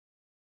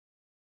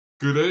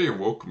Good day and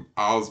welcome.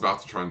 I was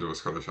about to try and do a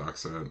Scottish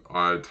accent.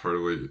 I'm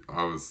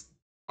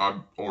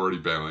already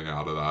bailing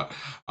out of that.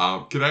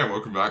 G'day and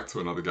welcome back to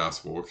another gas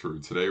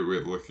walkthrough. Today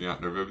we're looking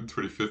at November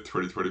 25th,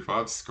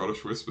 2025,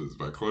 Scottish Whispers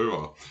by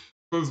Clover.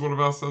 Clover's one of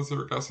our stars here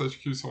at Gas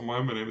HQ, so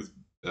my name is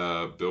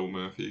Bill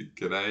Murphy.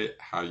 G'day,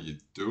 how you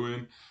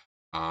doing?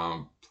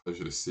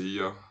 Pleasure to see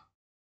you.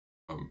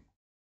 I'm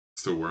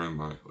still wearing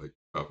my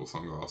purple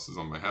sunglasses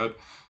on my head.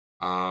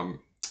 Um,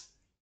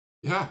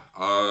 yeah,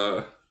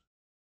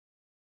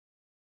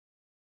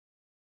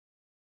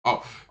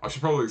 Oh, I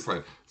should probably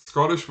explain.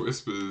 Scottish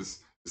Whispers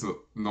is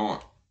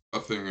not a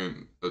thing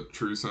in a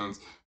true sense.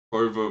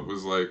 Clover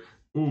was like,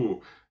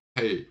 ooh,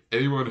 hey,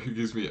 anyone who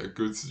gives me a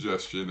good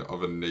suggestion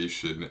of a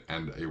nation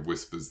and a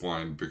Whispers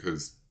line,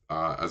 because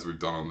as we've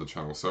done on the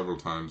channel several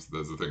times,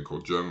 there's a thing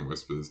called German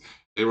Whispers.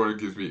 Anyone who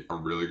gives me a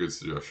really good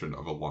suggestion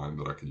of a line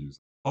that I can use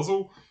in a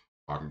puzzle,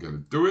 I'm going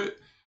to do it.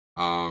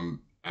 And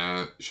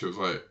she was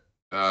like,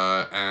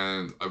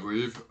 and I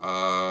believe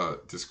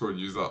Discord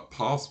user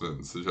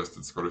Passman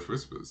suggested Scottish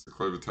Whispers. So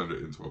Clover turned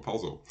it into a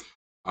puzzle.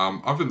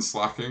 I've been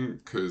slacking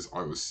because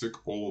I was sick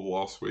all of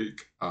last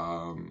week.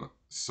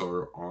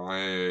 So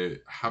I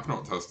have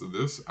not tested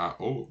this at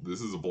all. This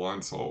is a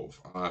blind solve.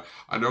 I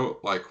know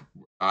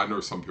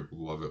some people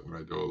love it when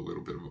I do a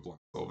little bit of a blind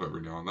solve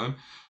every now and then.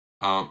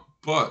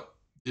 But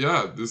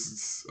yeah, this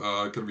is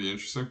gonna be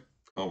interesting.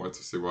 Can't wait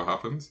to see what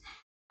happens.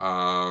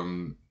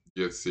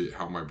 Get to see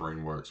how my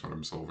brain works when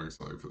I'm solving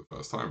something for the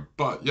first time.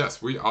 But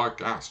yes, we are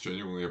Gas,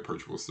 genuinely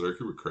approachable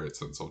Sudoku. We create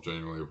sense of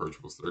genuinely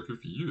approachable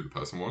Sudoku for you, the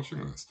person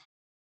watching this.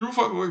 You will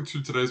find the link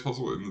to today's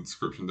puzzle in the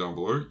description down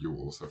below. You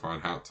will also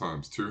find hat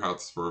times. 2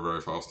 hats for a very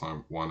fast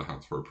time, 1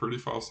 hat for a pretty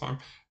fast time.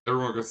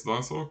 Everyone gets a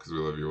dinosaur because we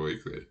love you all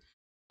equally.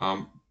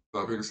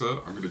 That being said,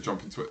 I'm going to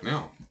jump into it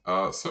now.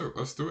 So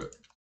let's do it.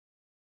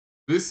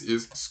 This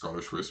is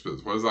Scottish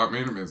Whispers. What does that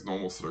mean? It means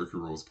normal Sudoku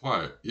rules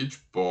apply. Each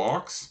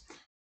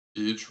row,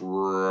 each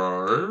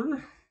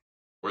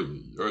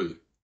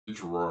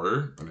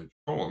row and each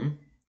column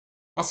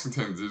must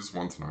contain digits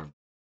 1 to 9.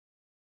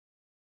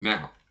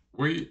 Now,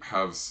 we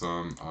have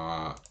some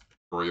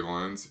three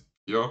lines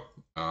here,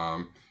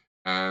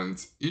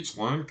 and each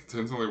line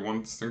contains only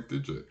one distinct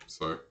digit.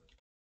 So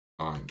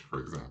 9, for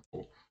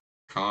example.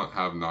 Can't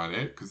have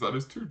 98 because that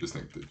is 2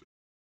 distinct digits.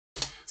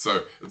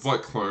 So it's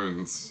like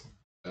clones,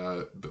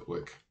 but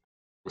like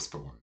whisper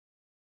lines.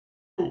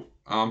 Cool.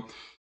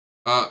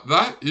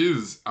 That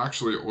is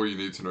actually all you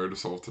need to know to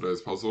solve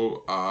today's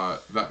puzzle.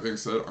 That being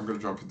said, I'm going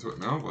to jump into it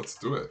now. Let's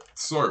do it.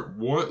 So,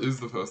 what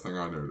is the first thing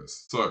I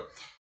noticed? So,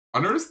 I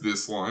noticed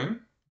this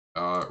line,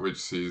 which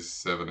sees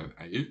 7 and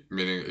 8,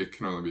 meaning it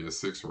can only be a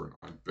 6 or a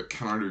 9. But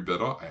can I do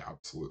better? I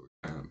absolutely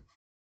can.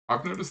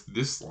 I've noticed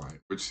this line,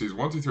 which sees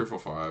 1, 2, 3, 4,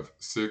 5,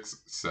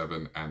 6,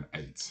 7, and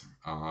 8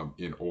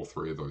 in all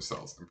 3 of those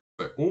cells. And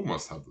they all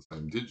must have the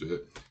same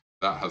digit.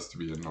 That has to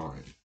be a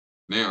 9.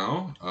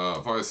 Now,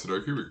 via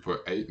Sudoku, we can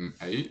put 8 and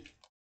 8,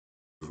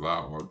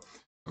 that one,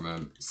 and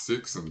then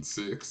 6 and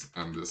 6,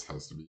 and this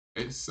has to be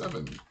a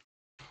 7.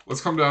 Let's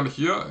come down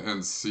here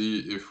and see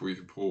if we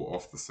can pull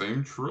off the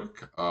same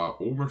trick.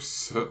 Almost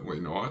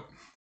certainly not.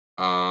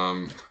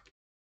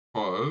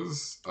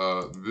 Because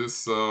this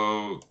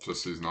cell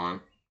just sees 9.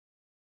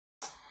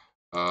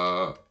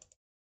 Alright.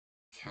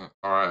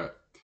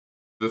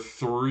 The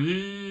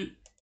three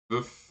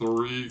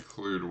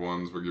clued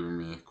ones were giving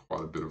me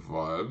quite a bit of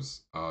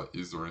vibes.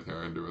 Is there anything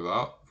I can do with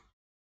that?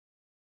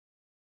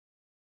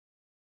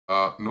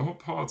 Not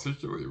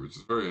particularly, which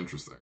is very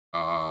interesting.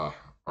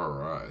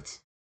 Alright.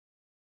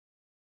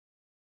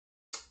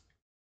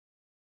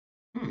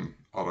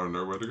 I don't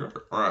know where to go.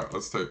 Alright,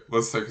 let's take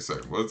a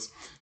second. Let's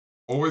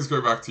always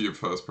go back to your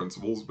first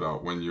principles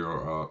about when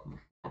you're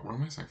what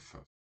am I saying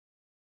first?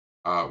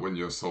 When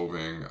you're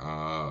solving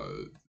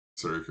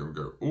so you can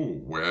go,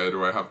 ooh, where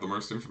do I have the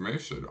most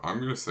information? I'm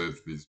gonna say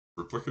it's these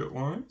triplicate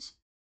lines.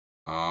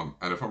 And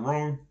if I'm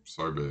wrong,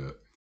 so be it.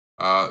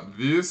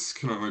 This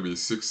can only be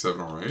 6, 7,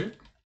 or 8.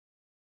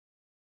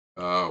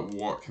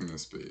 What can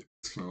this be?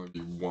 This can only be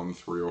 1,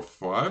 3, or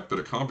 5, but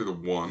it can't be the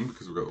 1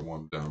 because we've got the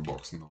 1 down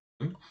box 9.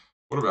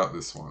 What about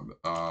this one?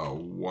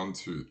 1,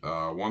 2,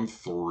 1,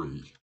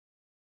 3.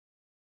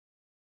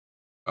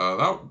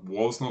 That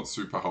was not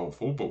super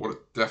helpful, but what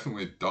it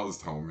definitely does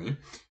tell me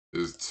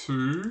is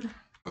 2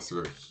 has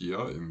to go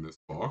here in this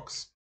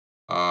box.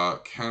 Where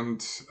 2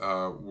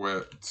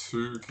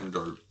 can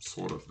go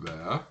sort of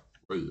there.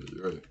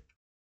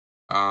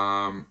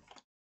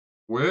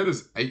 Where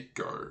does 8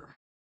 go?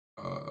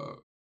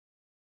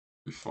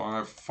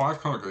 5.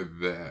 5 can't go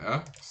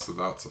there, so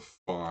that's a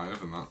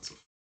 5, and that's a.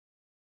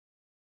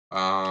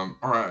 All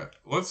right.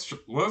 Let's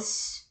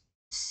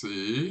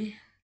see.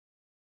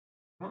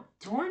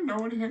 Do I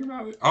know anything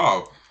about it?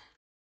 Oh,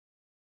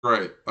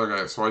 great.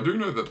 Okay, so I do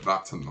know that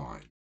that's a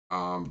 9.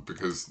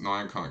 Because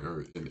 9 can't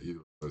go in either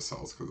of those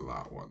cells because of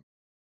that one.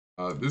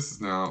 This is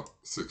now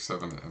 6,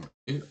 7, and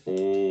 8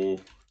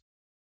 all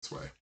this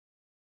way.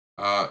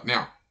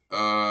 Now,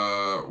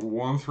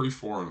 1, 3,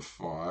 4, and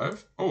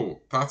 5.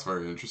 Oh, that's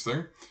very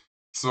interesting.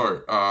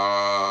 So,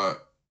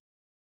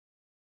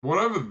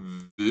 whatever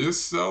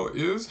this cell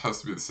is has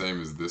to be the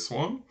same as this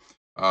one.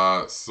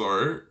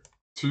 So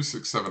 2,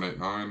 6, 7, 8,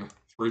 9,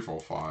 3, 4,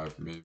 5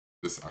 means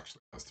this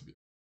actually has to be.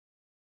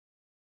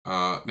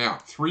 Now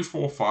 3,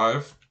 4,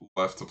 5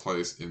 left to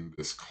place in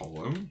this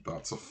column.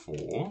 That's a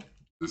 4.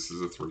 This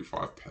is a 3,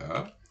 5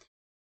 pair.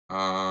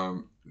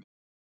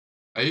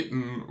 8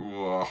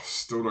 and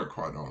still don't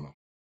quite know enough.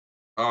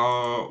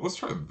 Let's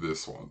try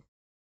this one.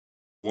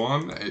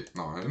 1, 8,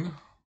 9,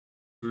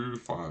 2,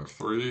 5,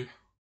 3,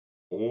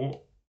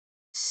 4,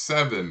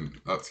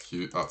 7. That's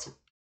cute. That's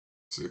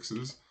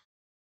 6s.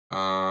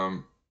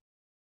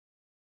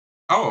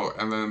 Oh,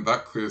 and then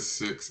that clears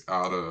 6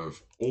 out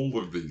of all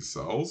of these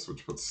cells,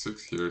 which puts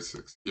 6 here,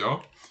 6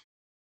 here.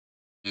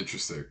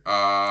 Interesting.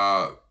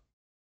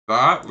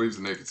 That leaves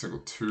a naked single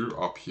 2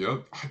 up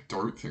here. I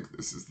don't think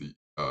this is the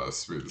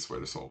smoothest way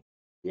to solve.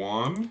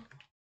 1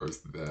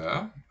 goes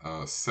there.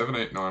 7,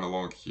 8, 9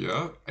 along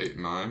here. 8,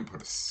 9,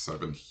 put a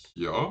 7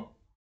 here.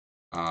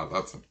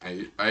 That's an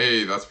 8.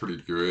 Hey, that's pretty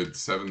good.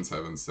 7,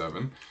 7,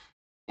 7.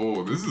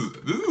 Oh, this is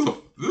a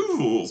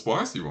little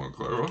spicy one,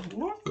 Clover. I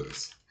love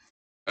this.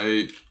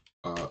 8,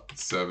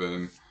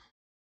 7.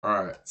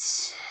 All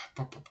right.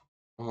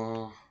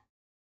 Oh,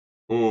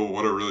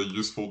 what a really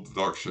useful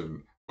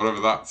deduction.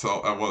 Whatever that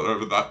cell and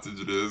whatever that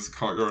digit is,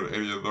 can't go in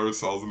any of those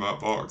cells in that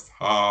box.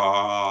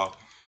 Ah.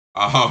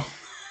 All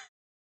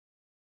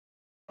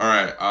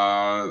right.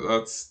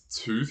 That's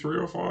 2, 3,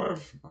 or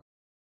 5.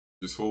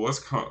 Useful. Let's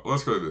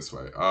go this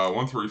way.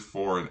 1, 3,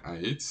 4, and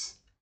 8.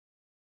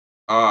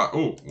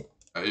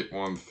 8,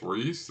 1,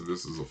 3. So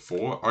this is a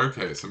 4.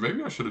 Okay, so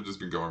maybe I should have just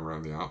been going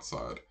around the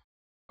outside.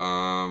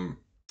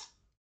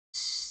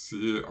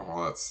 See,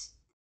 that's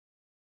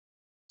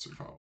too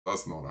far.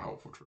 That's not a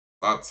helpful trick.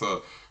 That's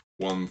a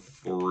 1,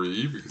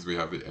 3 because we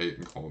have the 8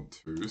 in column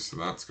 2, so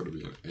that's got to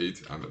be an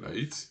 8 and an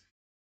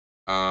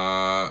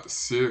 8.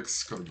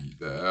 6 got to be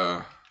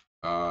there.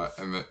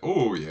 And then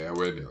oh yeah,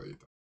 we're nearly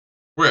done.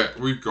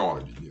 We've got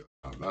to be nearly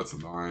done. That's a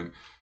 9.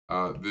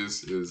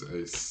 This is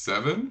a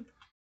 7.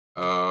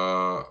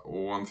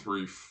 1,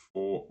 3,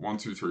 4. 1,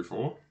 2, 3,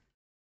 4.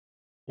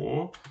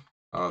 4.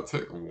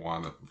 Take the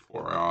 1 and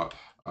 4 out.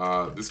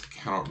 This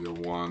cannot be a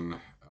 1.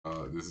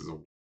 This is a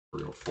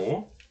 3 or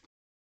 4.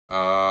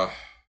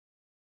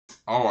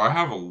 Oh, I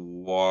have a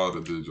lot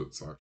of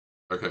digits actually.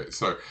 Okay,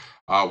 so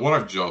what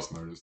I've just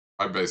noticed,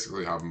 I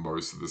basically have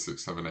most of the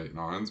 6, 7, 8,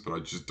 9s, but I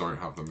just don't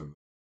have them in.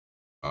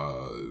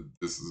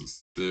 This is a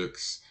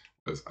 6.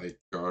 Where's 8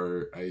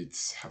 go?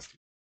 8 has to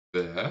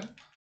be there.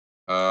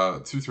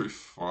 2, 3,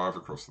 5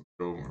 across the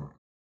middle.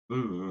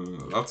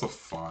 That's a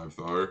 5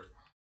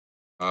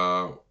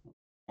 though.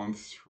 1,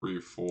 3,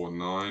 4,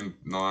 9.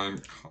 9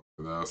 can't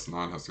go there, so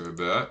 9 has to go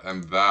there.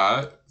 And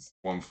that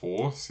 1,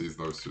 4 sees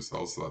those two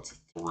cells, so that's a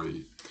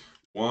 3.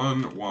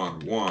 1, 1,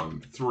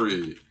 1,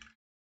 3.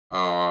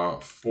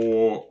 4,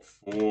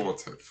 4.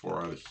 Take 4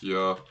 out of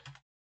here.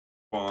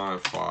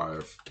 5,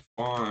 5,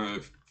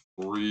 5,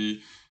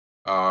 3.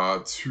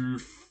 2,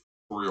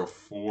 3, or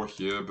 4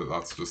 here, but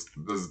that's just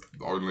there's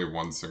only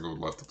one single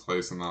left to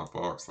place in that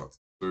box. That's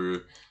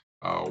 2.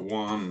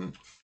 1,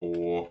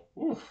 4.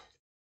 Ooh.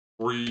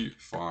 3,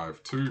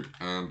 5, 2,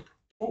 and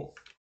 4.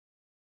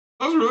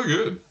 That was really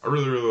good. I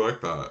really, really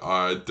like that.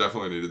 I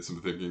definitely needed some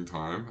thinking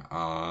time.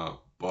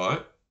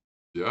 But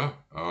yeah,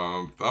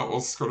 that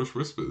was Scottish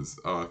Whispers.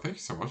 Thank you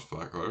so much for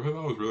that, Clover.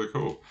 That was really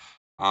cool.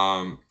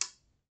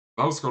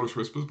 That was Scottish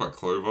Whispers by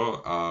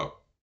Clover.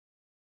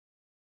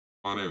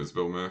 My name is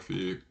Bill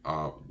Murphy.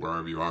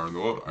 Wherever you are in the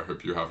world, I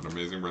hope you have an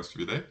amazing rest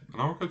of your day,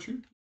 and I will catch you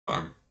next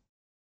time.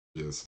 Cheers.